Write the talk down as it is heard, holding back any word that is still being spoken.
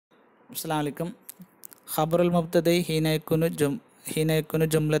അസ്സലാമു ഖബറുൽ മുബ്തദഇ ഹീനയക്കുനു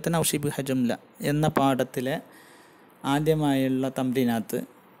ജുംലത്തൻ ഔ ശിബ്ഹ ജുംല എന്ന പാഠത്തിലെ ആദ്യമായുള്ള തംരീനാത്ത്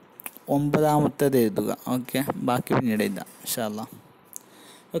 9ാമത്തേത് എഴുതുക. ഓക്കെ, ബാക്കി പിന്നീട് എഴുതാം ഇൻഷാ അല്ലാഹ്.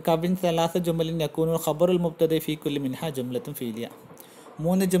 കബിൻ സലാസ ജുമലിൻ യകൂനു ഖബറുൽ മുബ്തദഇ ഫീ കുല്ലി മിൻഹാ ജുംലത്തുൻ ഫീലിയ.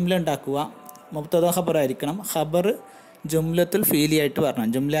 3 ജുംല ഉണ്ടാക്കുക. മുബ്തദ ഖബർ ആയിരിക്കണം. ഖബർ ജുംലത്തുൽ ഫീലിയായിട്ട് വരണം.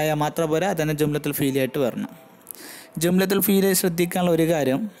 ജുംലയായ മാത്രം പോരാ, അതന്നെ ജുംലത്തുൽ ഫീലിയായിട്ട് വരണം. ജുംലത്തുൽ ഫീലി ശ്രദ്ധിക്കാനുള്ള ഒരു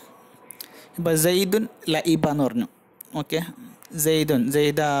കാര്യം, ഇപ്പോൾ സെയ്ദുൻ ലൈബ എന്ന് പറഞ്ഞു. ഓക്കെ,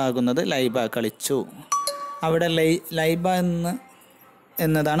 സെയ്ദാകുന്നത് ലൈബ കളിച്ചു. അവിടെ ലൈബ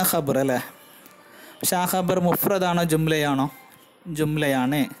എന്നതാണ് ഖബർ അല്ലേ. പക്ഷെ ആ ഖബർ മുഫ്രദാണോ ജുംലയാണോ?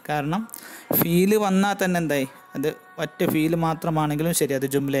 ജുംലയാണ്. കാരണം ഫീല് വന്നാൽ തന്നെ എന്തായി, അത് ഒറ്റ ഫീല് മാത്രമാണെങ്കിലും ശരി, അത്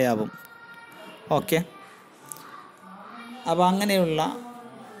ജുംലയാവും. ഓക്കെ, അപ്പോൾ അങ്ങനെയുള്ള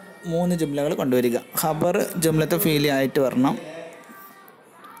 3 ജുംലകൾ കൊണ്ടുവരിക. ഖബർ ജുംലത്ത് ഫീലി ആയിട്ട് വരണം.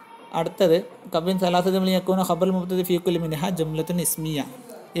 അടുത്തത് കബിൻ സലാസ ജുംല യകൂനു ഖബർ മുബ്തദഇ ഫീ കുല്ലി മിൻഹാ ജുംലത്തുൻ ഇസ്മിയ.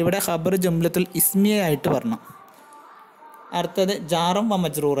 ഇവിടെ ഖബർ ജുംലത്തുൽ ഇസ്മിയ ആയിട്ട് വരണം. അടുത്തത് ജാറും വ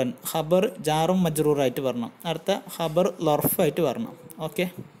മജ്റൂറൻ. ഖബർ ജാറും മജ്റൂറായിട്ട് വരണം. അടുത്ത ഖബർ ലർഫായിട്ട് വരണം. ഓക്കെ,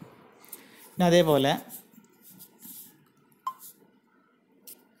 പിന്നെ അതേപോലെ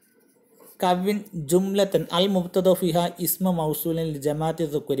കവിൻ ജുംലത്തൻ അൽ മുബ്തദഉ ഫിഹാ ഇസ്മ മൗസൂലൻ ലി ജമാഅത്തി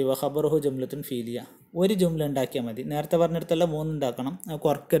ദുക്രി വ ഖബറുഹു ജുംലത്തുൻ ഫീലിയ. ഒരു ജുംല ഉണ്ടാക്കിയാൽ മതി. നേരത്തെ പറഞ്ഞിടത്തല്ല 3 ഉണ്ടാക്കണം,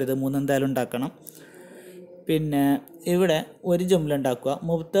 കുറക്കരുത്, 3 എന്തായാലും ഉണ്ടാക്കണം. പിന്നെ ഇവിടെ ഒരു ജുംല ഉണ്ടാക്കുക.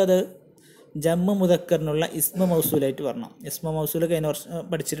 മുബ്തദ ജമ്മു മുദക്കറിനുള്ള ഇസ്മ മൗസൂലായിട്ട് വരണം. ഇസ്മ മൗസൂൽ കഴിഞ്ഞ വർഷം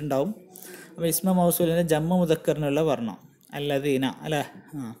പഠിച്ചിട്ടുണ്ടാവും. അപ്പോൾ ഇസ്മ മൗസൂലിന് ജമ്മു മുദക്കറിനുള്ള വരണം. അല്ലദീന അല്ലേ.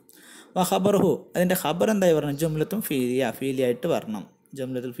 വ ഖബറുഹു, അതിൻ്റെ ഖബർ എന്തായി വരണം? ജുംലത്തും ഫീലിയായിട്ട് വരണം.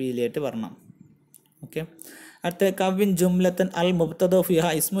 ജുംലത്തുൽ ഫീലിയായിട്ട് വരണം. ഓക്കെ, അടുത്ത കവിൻ ജുംലത്തൻ അൽ മുബ്തദഉ ഫിഹാ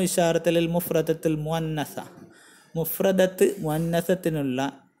ഇസ്മു ഇശാറത്തുൽ മുഫ്രദത്തുൽ മുഅന്നസ. മുഫ്രദത്ത് മുഅന്നസത്തിനുള്ള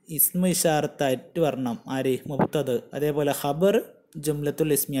ഇസ്മു ഇശാറത്തായിട്ട് വരണം. ആര്? മുബ്തദ. അതേപോലെ ഖബർ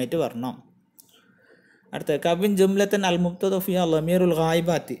ജുംലത്തുൽ ഇസ്മിയായിട്ട് വരണം. അടുത്ത കവിൻ ജുംലത്തൻ അൽ മുബ്തദഉ ഫിഹാ ലമീറുൽ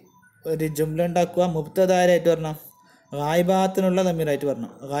ഗായിബാത്തി. ഒരു ജുംല ഉണ്ടാക്കുക. മുബ്തദ ആരായിട്ട് വരണം? ഗായിബാത്തിനുള്ള ലമീറായിട്ട്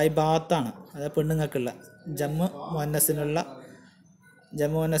വരണം. ഗായിബാത്താണ്, അത് പെണ്ണുങ്ങൾക്കുള്ള. ജമ്മു മുഅന്നസിനുള്ള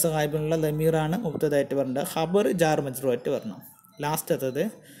ഗായിബിനുള്ള ലമീറാണ് മുബ്തദായിട്ട് വരേണ്ടത്. ഖബർ ജാർ മജ്റൂറായിട്ട് വരണം. ലാസ്റ്റത്തത്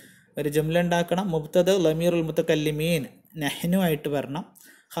ഒരു ജുംല ഉണ്ടാക്കണം. മുബ്തദ ലമീറുൽ മുതകല്ലിമീൻ നഹ്നു ആയിട്ട് വരണം.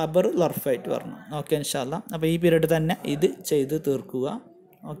 ഖബർ ലർഫായിട്ട് വരണം. ഓക്കെ ഇൻഷാ അല്ലാഹ്. അപ്പോൾ ഈ പീരീഡ് തന്നെ ഇത് ചെയ്ത് തീർക്കുക.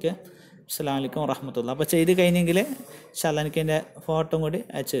 ഓക്കെ, അസ്സലാമു അലൈക്കും വറഹ്മത്തുള്ളാഹി. അപ്പോൾ ചെയ്ത് കഴിഞ്ഞെങ്കിൽ ഇൻഷാ അല്ലാഹ് എനിക്ക് എൻ്റെ ഫോട്ടോ കൂടി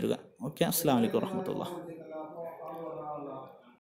അയച്ചു തരിക. ഓക്കെ, അസ്സലാമു അലൈക്കും വറഹ്മത്തുള്ളാഹി.